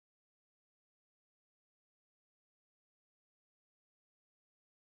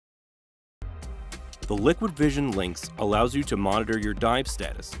The Liquivision Lynx allows you to monitor your dive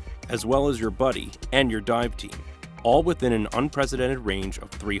status, as well as your buddy and your dive team, all within an unprecedented range of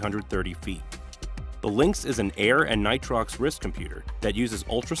 330 feet. The Lynx is an air and nitrox wrist computer that uses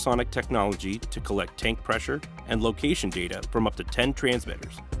ultrasonic technology to collect tank pressure and location data from up to 10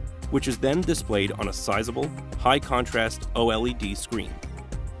 transmitters, which is then displayed on a sizable, high-contrast OLED screen.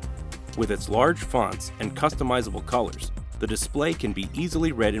 With its large fonts and customizable colors, the display can be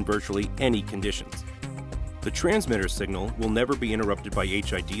easily read in virtually any conditions. The transmitter signal will never be interrupted by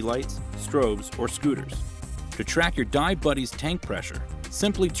HID lights, strobes, or scooters. To track your dive buddy's tank pressure,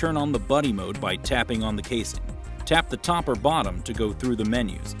 simply turn on the buddy mode by tapping on the casing. Tap the top or bottom to go through the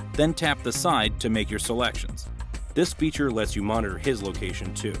menus, then tap the side to make your selections. This feature lets you monitor his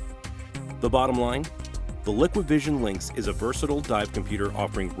location too. The bottom line? The Liquivision Lynx is a versatile dive computer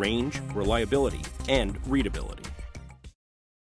offering range, reliability, and readability.